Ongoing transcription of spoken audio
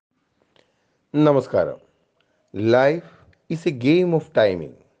Namaskaram. Life is a game of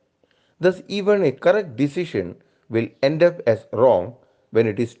timing. Thus, even a correct decision will end up as wrong when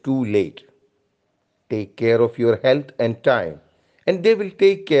it is too late. Take care of your health and time, and they will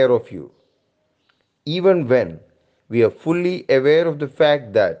take care of you. Even when we are fully aware of the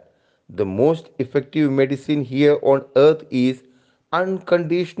fact that the most effective medicine here on earth is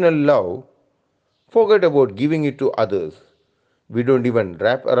unconditional love, forget about giving it to others. We don't even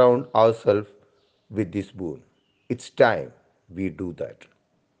wrap around ourselves with this boon. It's time we do that.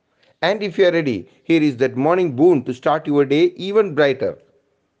 And if you're ready, here is that morning boon to start your day even brighter.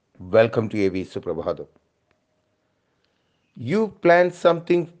 Welcome to AV Suprabhatham. You plan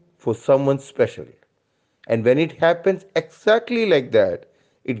something for someone special, and when it happens exactly like that,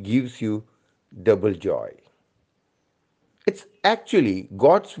 it gives you double joy. It's actually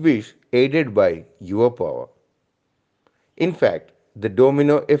God's wish aided by your power. In fact, the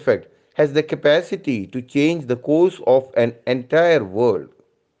domino effect has the capacity to change the course of an entire world.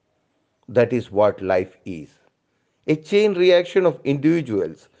 That is what life is. A chain reaction of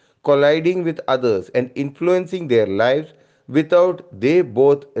individuals colliding with others and influencing their lives without they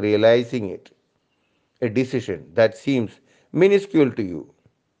both realizing it. A decision that seems minuscule to you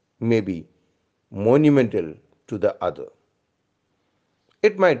may be monumental to the other.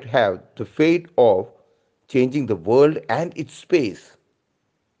 It might have the fate of changing the world and its space.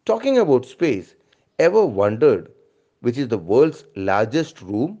 Talking about space, ever wondered which is the world's largest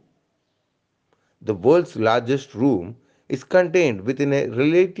room? The world's largest room is contained within a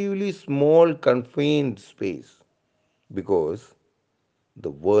relatively small confined space because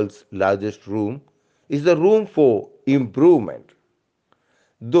the world's largest room is the room for improvement.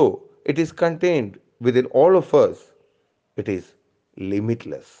 Though it is contained within all of us, it is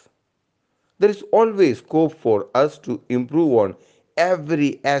limitless. There is always scope for us to improve on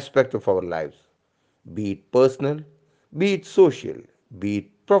every aspect of our lives, be it personal, be it social, be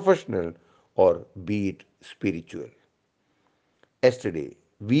it professional, or be it spiritual. Yesterday,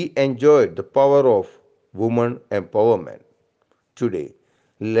 we enjoyed the power of woman empowerment. Today,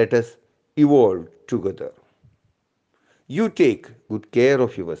 let us evolve together. You take good care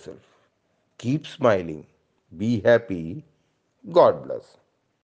of yourself. Keep smiling. Be happy. God bless.